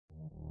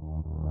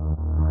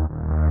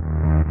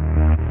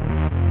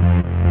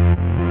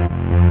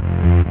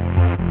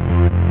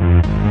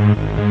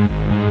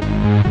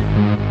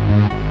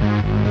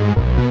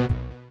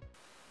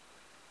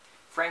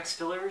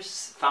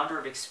founder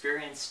of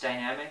Experience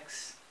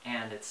Dynamics,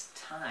 and it's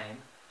time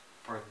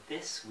for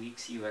this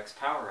week's UX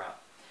Power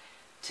Up.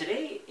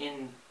 Today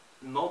in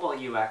mobile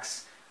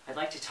UX, I'd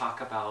like to talk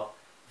about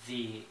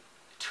the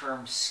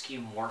term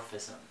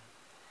skeuomorphism.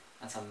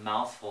 That's a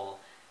mouthful,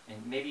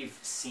 and maybe you've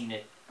seen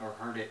it or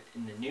heard it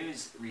in the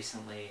news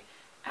recently.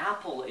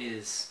 Apple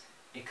is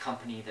a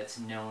company that's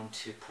known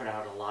to put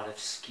out a lot of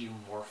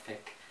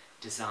skeuomorphic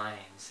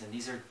designs, and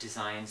these are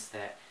designs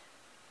that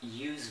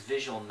use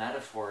visual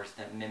metaphors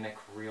that mimic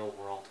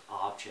real-world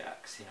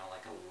objects, you know,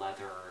 like a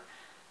leather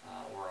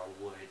or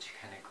a wood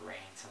kind of grain,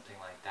 something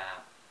like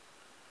that.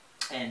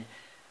 And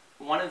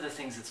one of the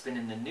things that's been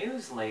in the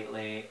news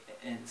lately,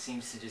 and it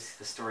seems to just,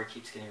 the story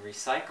keeps getting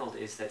recycled,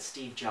 is that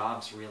Steve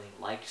Jobs really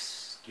liked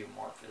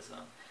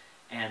skeuomorphism,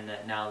 and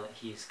that now that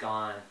he's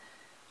gone,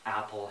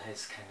 Apple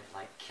has kind of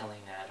like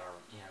killing that, or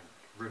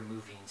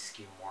removing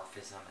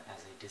skeuomorphism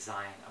as a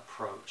design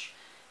approach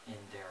in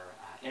their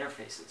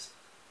interfaces.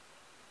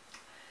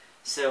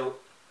 So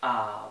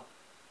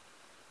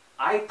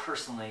I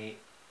personally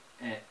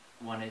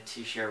wanted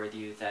to share with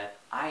you that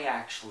I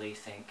actually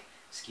think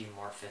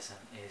skeuomorphism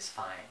is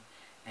fine,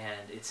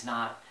 and it's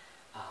not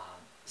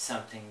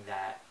something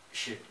that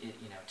should,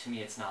 to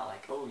me it's not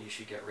like, oh, you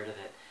should get rid of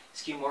it.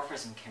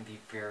 Skeuomorphism can be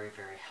very,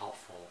 very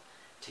helpful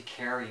to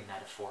carry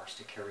metaphors,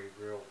 to carry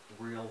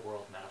real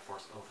world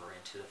metaphors over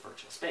into the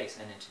virtual space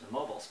and into the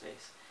mobile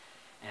space.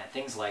 And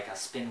things like a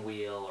spin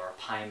wheel or a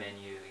pie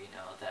menu,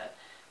 that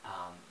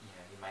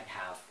you might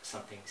have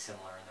something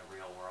similar in the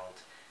real world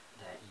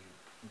that you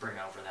bring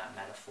over that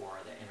metaphor,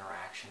 the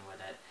interaction with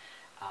it.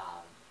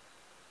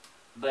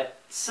 But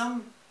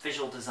some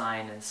visual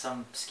design and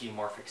some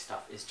skeuomorphic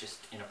stuff is just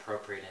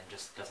inappropriate and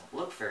just doesn't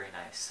look very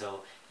nice.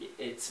 So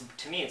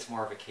to me it's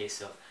more of a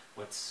case of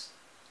what's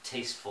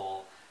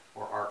tasteful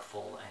or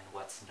artful and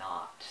what's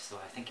not. So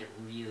I think it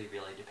really,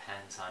 really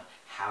depends on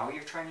how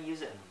you're trying to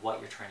use it and what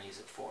you're trying to use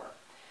it for.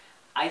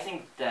 I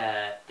think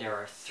that there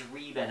are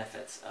 3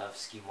 benefits of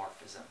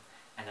skeuomorphism,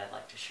 and I'd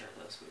like to share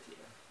those with you.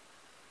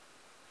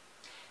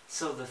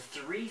 So the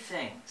 3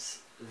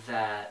 things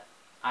that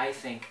I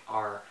think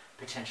are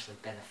potentially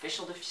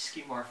beneficial to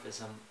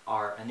skeuomorphism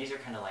are, and these are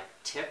kind of like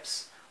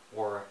tips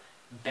or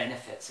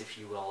benefits, if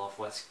you will, of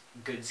what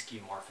good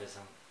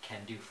skeuomorphism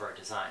can do for a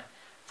design.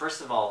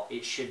 First of all,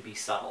 it should be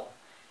subtle,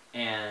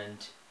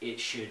 and it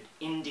should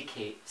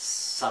indicate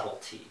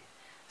subtlety.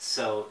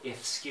 So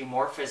if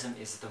skeuomorphism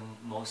is the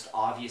most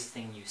obvious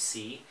thing you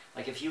see,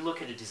 like if you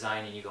look at a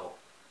design and you go,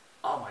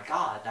 oh my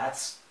god,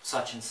 that's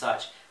such and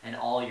such, and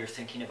all you're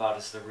thinking about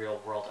is the real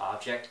world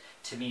object,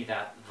 to me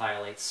that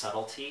violates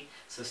subtlety.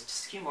 So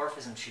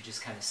skeuomorphism should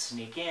just kind of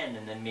sneak in,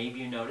 and then maybe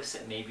you notice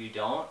it, maybe you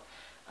don't.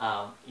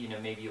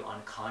 Maybe you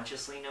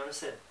unconsciously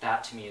notice it.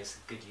 That to me is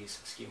a good use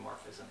of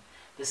skeuomorphism.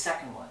 The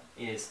second one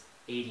is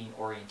aiding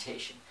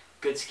orientation.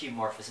 Good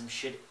skeuomorphism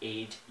should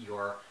aid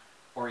your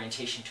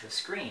orientation to a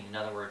screen. In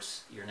other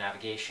words, your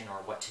navigation or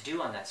what to do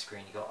on that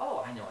screen. You go,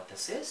 oh, I know what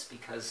this is,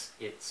 because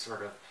it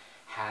sort of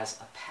has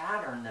a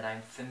pattern that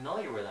I'm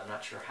familiar with. I'm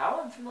not sure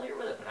how I'm familiar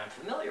with it, but I'm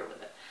familiar with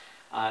it.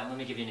 Let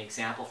me give you an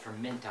example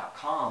from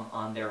Mint.com.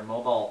 On their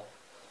mobile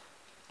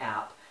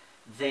app,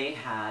 they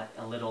had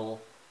a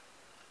little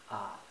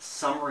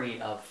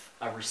summary of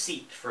a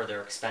receipt for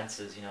their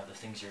expenses, the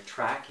things you're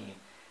tracking.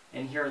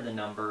 And here are the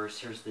numbers,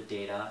 here's the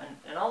data,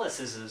 and all this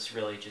is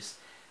really just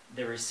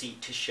the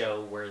receipt to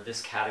show where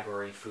this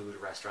category, food,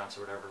 restaurants,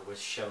 or whatever,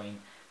 was showing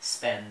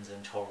spends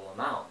and total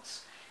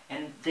amounts.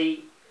 And they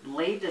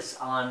laid this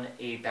on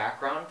a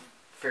background,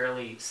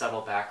 fairly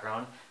subtle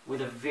background,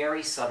 with a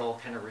very subtle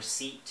kind of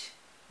receipt.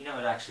 It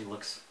actually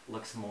looks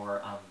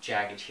more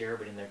jagged here,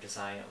 but in their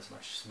design it was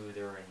much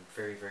smoother and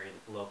very, very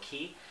low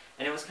key.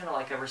 And it was kind of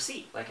like a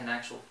receipt, like an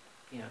actual,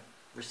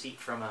 receipt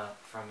from a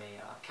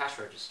cash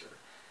register.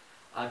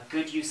 A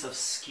good use of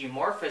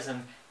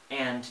skeuomorphism,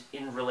 and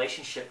in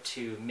relationship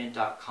to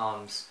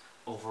Mint.com's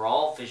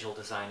overall visual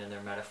design and their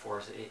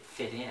metaphors, it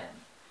fit in.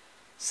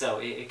 So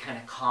it kind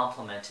of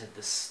complemented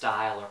the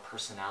style or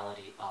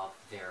personality of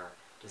their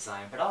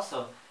design, but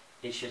also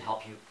it should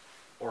help you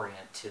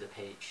orient to the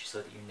page so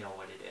that you know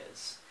what it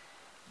is.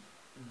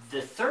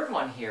 The third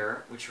one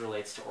here, which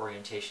relates to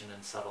orientation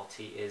and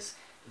subtlety, is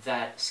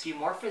that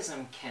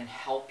skeuomorphism can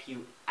help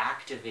you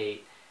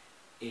activate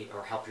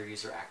or help your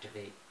user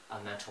activate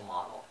a mental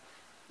model.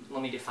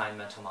 Let me define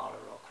mental model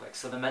real quick.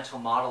 So the mental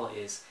model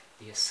is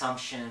the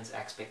assumptions,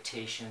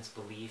 expectations,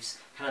 beliefs,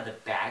 kind of the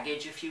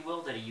baggage, if you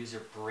will, that a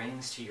user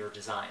brings to your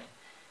design.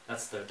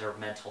 That's their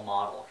mental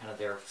model, kind of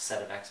their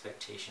set of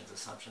expectations,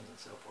 assumptions, and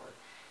so forth.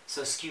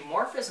 So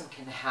skeuomorphism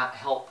can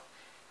help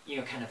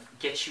kind of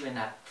get you in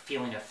that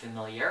feeling of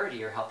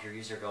familiarity, or help your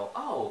user go,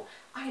 oh,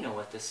 I know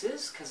what this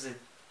is, because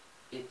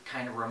it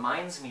kind of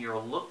reminds me or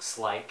looks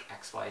like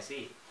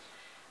XYZ.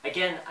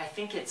 Again, I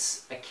think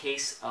it's a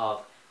case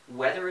of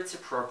whether it's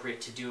appropriate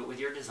to do it with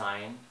your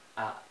design,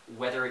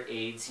 whether it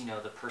aids,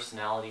 the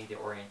personality, the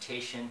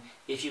orientation,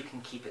 if you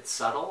can keep it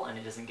subtle and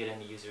it doesn't get in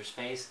the user's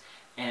face,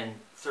 and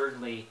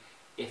thirdly,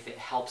 if it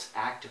helps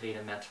activate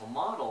a mental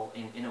model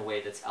in a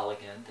way that's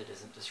elegant, that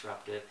isn't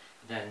disruptive,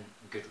 then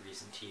good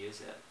reason to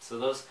use it. So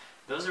those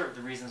are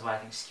the reasons why I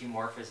think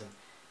skeuomorphism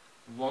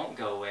won't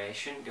go away,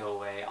 shouldn't go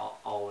away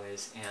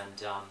always,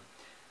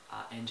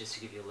 and just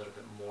to give you a little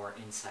bit more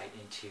insight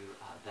into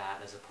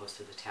that as opposed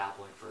to the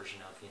tabloid version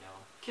of, you know,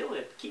 kill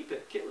it, keep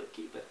it, kill it,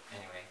 keep it.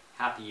 Anyway,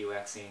 happy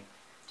UXing.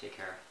 Take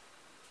care.